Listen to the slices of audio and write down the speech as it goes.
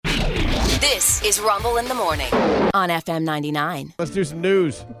This is Rumble in the Morning on FM 99. Let's do some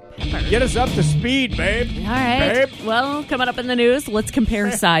news. Get us up to speed, babe. All right. Babe. Well, coming up in the news, let's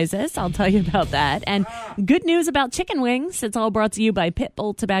compare sizes. I'll tell you about that. And good news about chicken wings. It's all brought to you by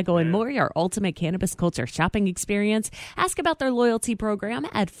Pitbull Tobacco and More, your ultimate cannabis culture shopping experience. Ask about their loyalty program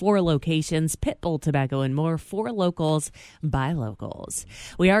at 4 locations. Pitbull Tobacco and More, 4 locals by locals.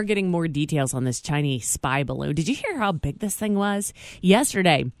 We are getting more details on this Chinese spy balloon. Did you hear how big this thing was?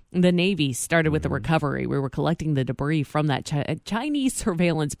 Yesterday, the Navy started with the recovery. We were collecting the debris from that Chinese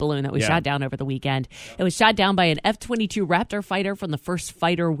surveillance balloon that was shot down over the weekend. It was shot down by an F-22 Raptor fighter from the 1st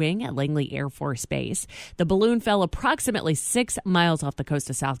Fighter Wing at Langley Air Force Base. The balloon fell approximately 6 miles off the coast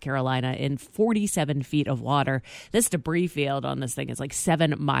of South Carolina in 47 feet of water. This debris field on this thing is like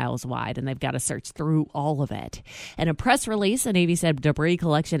 7 miles wide, and they've got to search through all of it. In a press release, the Navy said debris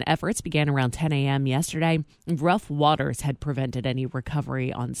collection efforts began around 10 a.m. yesterday. Rough waters had prevented any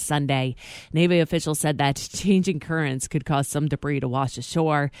recovery on Sunday. Navy officials said that changing currents could cause some debris to wash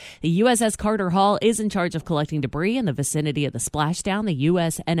ashore. The USS Carter Hall is in charge of collecting debris in the vicinity of the splashdown. The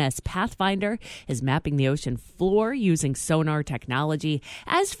USNS Pathfinder is mapping the ocean floor using sonar technology.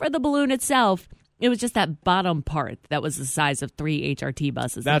 As for the balloon itself, it was just that bottom part that was the size of 3 HRT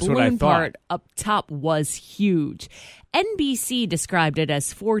buses. That's the what I balloon thought. part up top was huge. NBC described it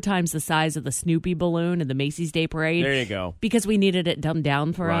as 4 times the size of the Snoopy balloon in the Macy's Day Parade. There you go. Because we needed it dumbed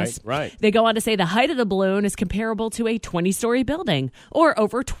down for us. Right. They go on to say the height of the balloon is comparable to a 20-story building, or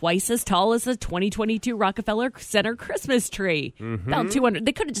over twice as tall as the 2022 Rockefeller Center Christmas tree. About 200.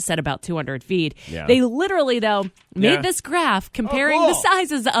 They could have just said about 200 feet. Yeah. They literally, though, made Yeah. this graph comparing cool. the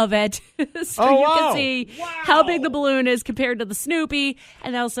sizes of it, so you can see how big the balloon is compared to the Snoopy,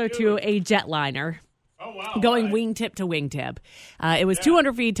 and also to a jetliner. Going wingtip to wingtip. It was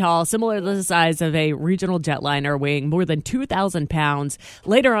 200 feet tall, similar to the size of a regional jetliner, weighing more than 2,000 pounds.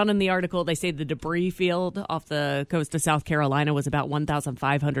 Later on in the article, they say the debris field off the coast of South Carolina was about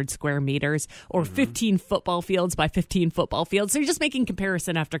 1,500 square meters, or 15 football fields by 15 football fields. So you're just making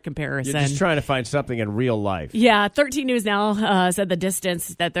comparison after comparison. You're just trying to find something in real life. Yeah, 13 News Now said the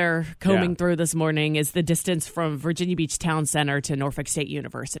distance that they're combing through this morning is the distance from Virginia Beach Town Center to Norfolk State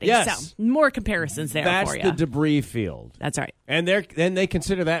University. Yes. So more comparisons there That's for you. the debris field. That's right. And they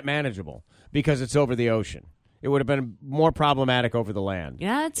consider that manageable because it's over the ocean. It would have been more problematic over the land.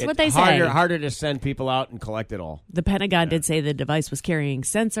 Yeah, that's It's what they say. Harder to send people out and collect it all. The Pentagon did say the device was carrying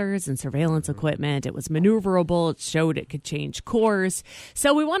sensors and surveillance equipment. It was maneuverable. It showed it could change course.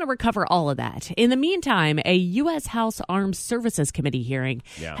 So we want to recover all of that. In the meantime, a U.S. House Armed Services Committee hearing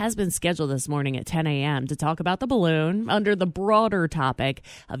has been scheduled this morning at 10 a.m. to talk about the balloon under the broader topic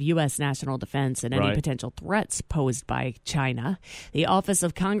of U.S. national defense and any potential threats posed by China. The Office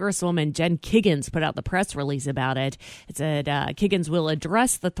of Congresswoman Jen Kiggans put out the press release about it. It said Kiggans will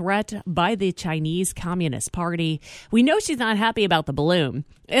address the threat by the Chinese Communist Party. We know she's not happy about the balloon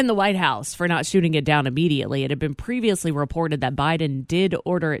in the White House for not shooting it down immediately. It had been previously reported that Biden did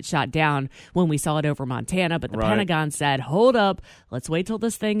order it shot down when we saw it over Montana, but the Pentagon said, hold up, let's wait till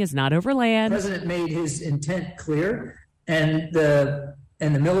this thing is not over land. The president made his intent clear, and the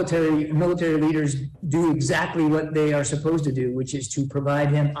military leaders do exactly what they are supposed to do, which is to provide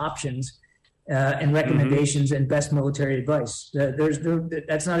him options and recommendations and best military advice.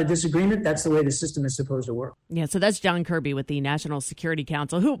 That's not a disagreement. That's the way the system is supposed to work. Yeah, so that's John Kirby with the National Security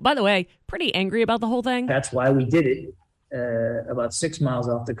Council, who, by the way, pretty angry about the whole thing. That's why we did it about 6 miles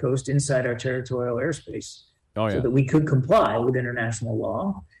off the coast inside our territorial airspace, so that we could comply with international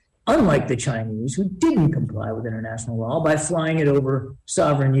law, unlike the Chinese, who didn't comply with international law by flying it over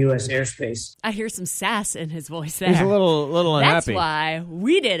sovereign U.S. airspace. I hear some sass in his voice there. He's a little unhappy. That's why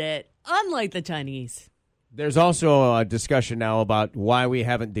we did it, unlike the Chinese. There's also a discussion now about why we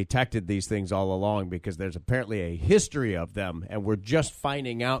haven't detected these things all along, because there's apparently a history of them, and we're just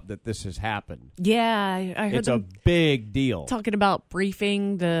finding out that this has happened. Yeah, I heard it's a big deal. Talking about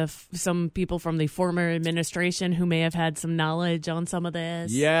briefing some people from the former administration who may have had some knowledge on some of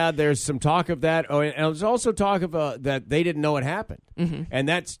this. Yeah, there's some talk of that. Oh, and there's also talk of that they didn't know it happened, and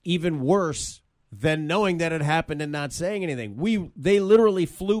that's even worse than knowing that it happened and not saying anything. They literally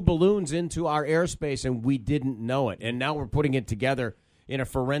flew balloons into our airspace and we didn't know it. And now we're putting it together in a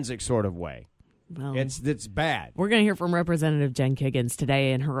forensic sort of way. Well, It's bad. we're going to hear from Representative Jen Kiggins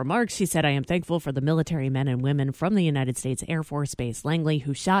today. In her remarks, she said, "I am thankful for the military men and women from the United States Air Force Base Langley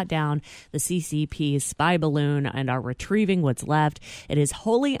who shot down the CCP spy balloon and are retrieving what's left. It is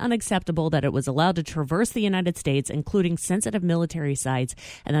wholly unacceptable that it was allowed to traverse the United States, including sensitive military sites,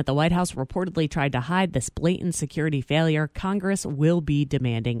 and that the White House reportedly tried to hide this blatant security failure. Congress will be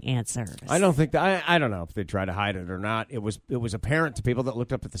demanding answers." I don't think that. I don't know if they tried to hide it or not. It was apparent to people that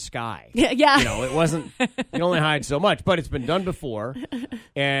looked up at the sky. Yeah. You know, it wasn't. You can only hide so much, but it's been done before,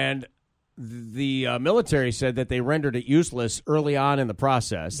 and the military said that they rendered it useless early on in the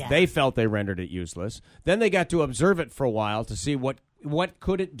process. Yeah. They felt they rendered it useless. Then they got to observe it for a while to see what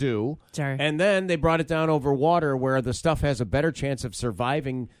could it do. Sure. And then they brought it down over water where the stuff has a better chance of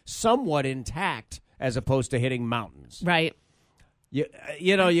surviving somewhat intact as opposed to hitting mountains. Right.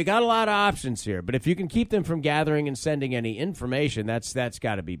 You know, you got a lot of options here, but if you can keep them from gathering and sending any information, that's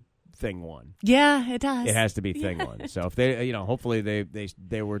got to be thing one. Yeah, it does. It has to be thing one. So if they, hopefully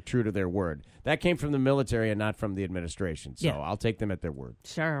they were true to their word. That came from the military and not from the administration. So Yeah. I'll take them at their word.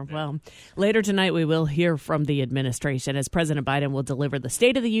 Sure. Well, later tonight we will hear from the administration as President Biden will deliver the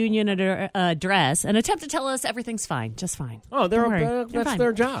State of the Union address and attempt to tell us everything's fine, just fine. Oh, Don't worry. You're that's fine.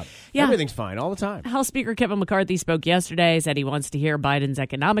 their job. Yeah. Everything's fine all the time. House Speaker Kevin McCarthy spoke yesterday, said he wants to hear Biden's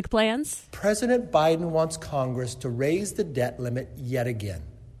economic plans. President Biden wants Congress to raise the debt limit yet again,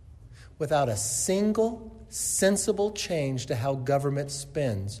 without a single sensible change to how government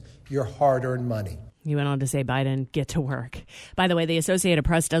spends your hard-earned money. He went on to say, Biden, get to work. By the way, the Associated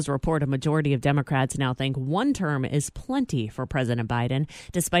Press does report a majority of Democrats now think one term is plenty for President Biden,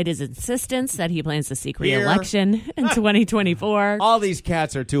 despite his insistence that he plans to seek re-election in 2024. All these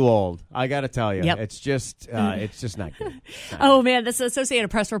cats are too old. I got to tell you, Yep. it's just not good. Oh, man, this Associated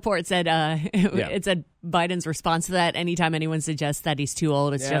Press report said it said Biden's response to that, anytime anyone suggests that he's too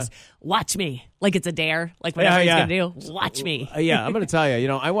old, it's just, watch me. Like it's a dare. Like whatever he's going to do, watch me. Yeah, I'm going to tell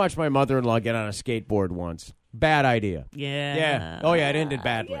you, I watched my mother-in-law get on a skateboard once. Bad idea. Yeah. Yeah. Oh, yeah, it ended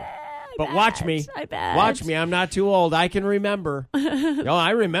badly. But bet. watch me. I bet. Watch me. I'm not too old. I can remember.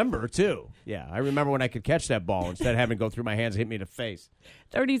 I remember, too. Yeah, I remember when I could catch that ball instead of having to go through my hands and hit me in the face.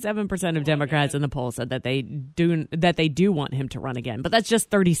 37% of Democrats in the poll said that they do want him to run again, but that's just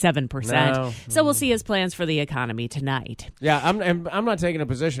 37%. No. So we'll see his plans for the economy tonight. Yeah, I'm not taking a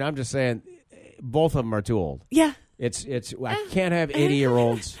position. I'm just saying both of them are too old. Yeah. It's I can't have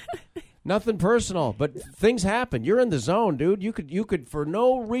 80-year-olds. Nothing personal, but things happen. You're in the zone, dude. You could for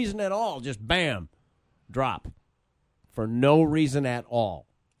no reason at all just bam, drop. For no reason at all.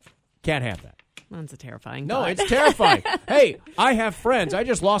 Can't have that. That's a terrifying No, thought. it's terrifying. Hey, I have friends. I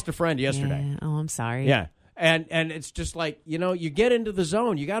just lost a friend yesterday. Yeah. Oh, I'm sorry. Yeah. And it's just like, you get into the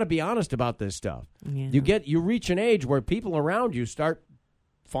zone. You got to be honest about this stuff. Yeah. You reach an age where people around you start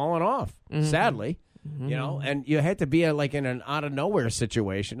falling off, sadly. And you had to be like in an out of nowhere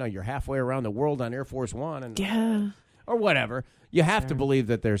situation. You're halfway around the world on Air Force One and or whatever. You have to believe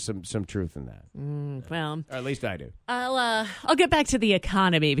that there's some truth in that. Well, Or at least I do. I'll get back to the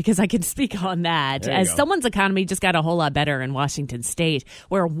economy because I can speak on that. There you As go. someone's economy just got a whole lot better in Washington State,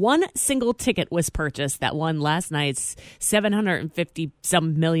 where one single ticket was purchased that won last night's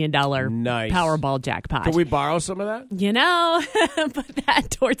 $750-some million Nice. Powerball jackpot. Can we borrow some of that? Put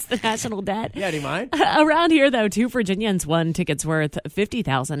that towards the national debt. Yeah, do you mind? Around here, though, two Virginians won tickets worth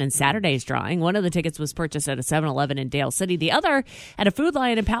 $50,000 in Saturday's drawing. One of the tickets was purchased at a 7-Eleven in Dale City. The other at a Food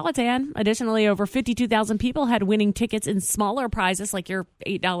Lion in Powhatan. Additionally, over 52,000 people had winning tickets in smaller prizes like your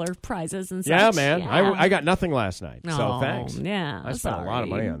 $8 prizes and such. Yeah, man. Yeah. I got nothing last night, so Oh, thanks. yeah, I spent a lot of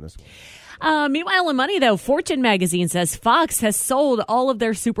money on this one. Meanwhile, in money, though, Fortune magazine says Fox has sold all of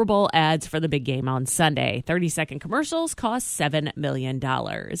their Super Bowl ads for the big game on Sunday. 30-second commercials cost $7 million.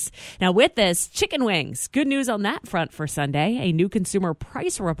 Now, with this, chicken wings. Good news on that front for Sunday. A new consumer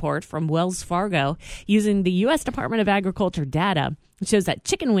price report from Wells Fargo using the U.S. Department of Agriculture data shows that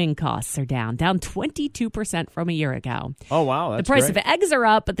chicken wing costs are down 22% from a year ago. Oh, wow. That's The price great. of eggs are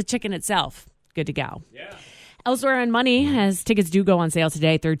up, but the chicken itself, good to go. Yeah. Elsewhere in money, as tickets do go on sale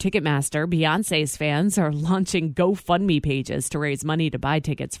today through Ticketmaster, Beyonce's fans are launching GoFundMe pages to raise money to buy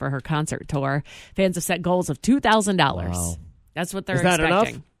tickets for her concert tour. Fans have set goals of $2,000. Wow. That's what they're Is that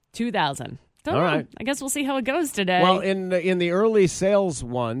expecting. enough? $2,000. All right. I guess we'll see how it goes today. Well, in the early sales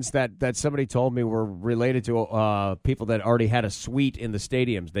ones that somebody told me were related to people that already had a suite in the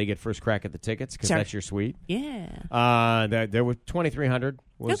stadiums, they get first crack at the tickets because Sure. that's your suite. yeah. There were 2,300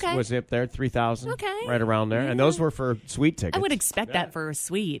 was up there, 3,000, Okay. right around there. And those were for suite tickets. I would expect that for a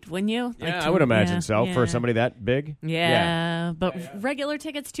suite, wouldn't you? I would imagine so, for somebody that big. Yeah, but regular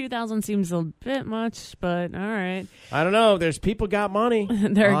tickets, 2,000 seems a bit much, but all right. I don't know. There's people got money.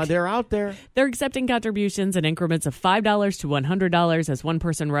 They're out there. They're accepting contributions in increments of $5 to $100. As one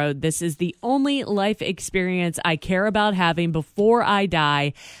person wrote, "This is the only life experience I care about having before I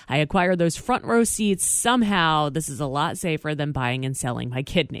die. I acquired those front row seats somehow. This is a lot safer than buying and selling my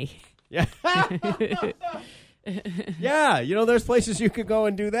kidney." Yeah. Yeah, there's places you could go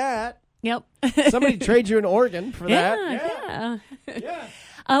and do that. Yep. Somebody trade you an organ for that. Yeah.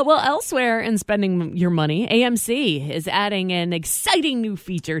 Well, elsewhere in spending your money, AMC is adding an exciting new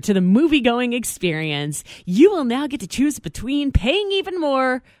feature to the movie-going experience. You will now get to choose between paying even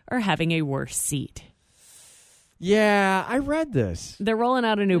more or having a worse seat. Yeah, I read this. They're rolling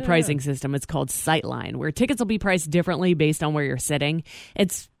out a new pricing system. It's called Sightline, where tickets will be priced differently based on where you're sitting.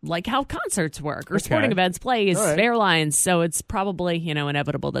 It's like how concerts work or sporting events, plays, airlines. So it's probably,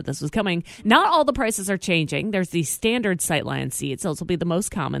 inevitable that this was coming. Not all the prices are changing. There's the standard Sightline seats. Those will be the most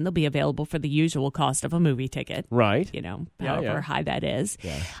common. They'll be available for the usual cost of a movie ticket. Right. However high that is.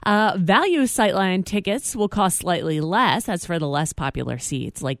 Yeah. Value Sightline tickets will cost slightly less. That's for the less popular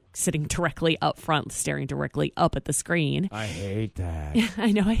seats, like sitting directly up front, staring directly up at the screen. I hate that.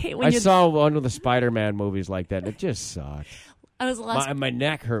 I know. I hate when I saw one of the Spider-Man movies like that. It just sucked. I was the last. My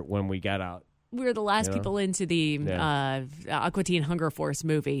neck hurt when we got out. We were the last people into the Aqua Teen Hunger Force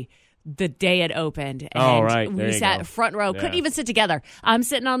movie the day it opened. And we sat front row. Couldn't even sit together. I'm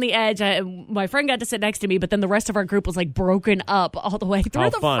sitting on the edge. My friend got to sit next to me, but then the rest of our group was like broken up all the way through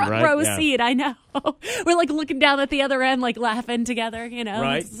front row seat. I know. We're like looking down at the other end, like laughing together,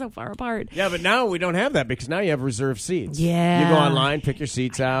 Right. It's so far apart. Yeah, but now we don't have that because now you have reserved seats. Yeah. You go online, pick your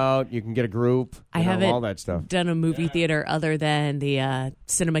seats out. You can get a group. I haven't all that stuff. done a movie theater other than the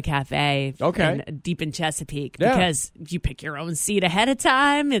Cinema Cafe deep in Chesapeake because you pick your own seat ahead of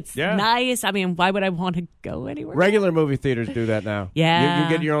time. It's nice. I mean, why would I want to go anywhere? Regular movie theaters do that now. Yeah. You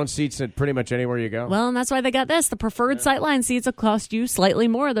get your own seats at pretty much anywhere you go. Well, and that's why they got this. The preferred Sightline seats will cost you slightly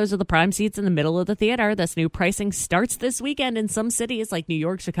more. Those are the prime seats in the middle of the theater. This new pricing starts this weekend in some cities like New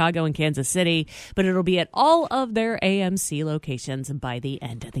York, Chicago, and Kansas City, but it'll be at all of their AMC locations by the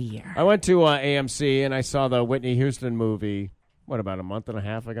end of the year. I went to AMC and I saw the Whitney Houston movie, about a month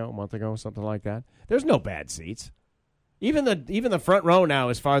ago, something like that. There's no bad seats. Even the front row now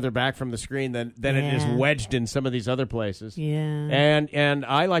is farther back from the screen than it is wedged in some of these other places. Yeah. And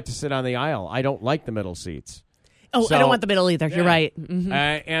I like to sit on the aisle. I don't like the middle seats. Oh, I don't want the middle either. You're right. Mm-hmm.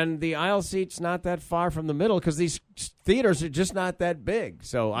 And the aisle seat's not that far from the middle because these theaters are just not that big.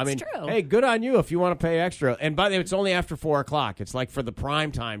 So, I mean, true. Hey, good on you if you want to pay extra. And by the way, it's only after 4 o'clock. It's like for the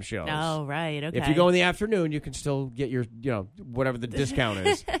prime time shows. Oh, right. Okay. If you go in the afternoon, you can still get your, whatever the discount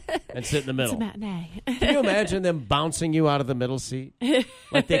is and sit in the middle. It's a matinee. Can you imagine them bouncing you out of the middle seat?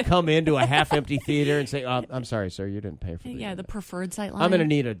 Like they come into a half-empty theater and say, I'm sorry, sir, you didn't pay for the preferred Sightline. I'm going to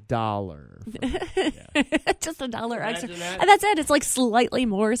need $1. Just $1 extra. And that's it. It's like slightly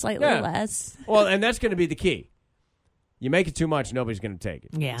more, slightly less. Well, and that's going to be the key. You make it too much, nobody's going to take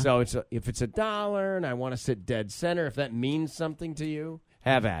it. Yeah. So if it's $1 and I want to sit dead center, if that means something to you,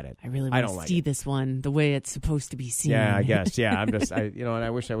 have at it. I really want to see this one the way it's supposed to be seen. Yeah, I guess. Yeah, I'm just, and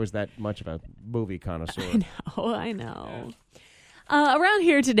I wish I was that much of a movie connoisseur. I know. Yeah. Around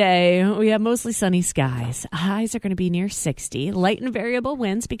here today, we have mostly sunny skies. Highs are going to be near 60. Light and variable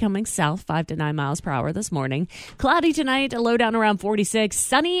winds becoming south 5 to 9 miles per hour this morning. Cloudy tonight, a low down around 46.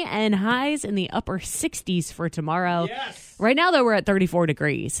 Sunny and highs in the upper 60s for tomorrow. Yes. Right now, though, we're at 34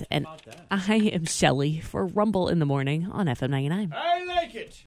 degrees. And I am Shelley for Rumble in the Morning on FM 99. I like it.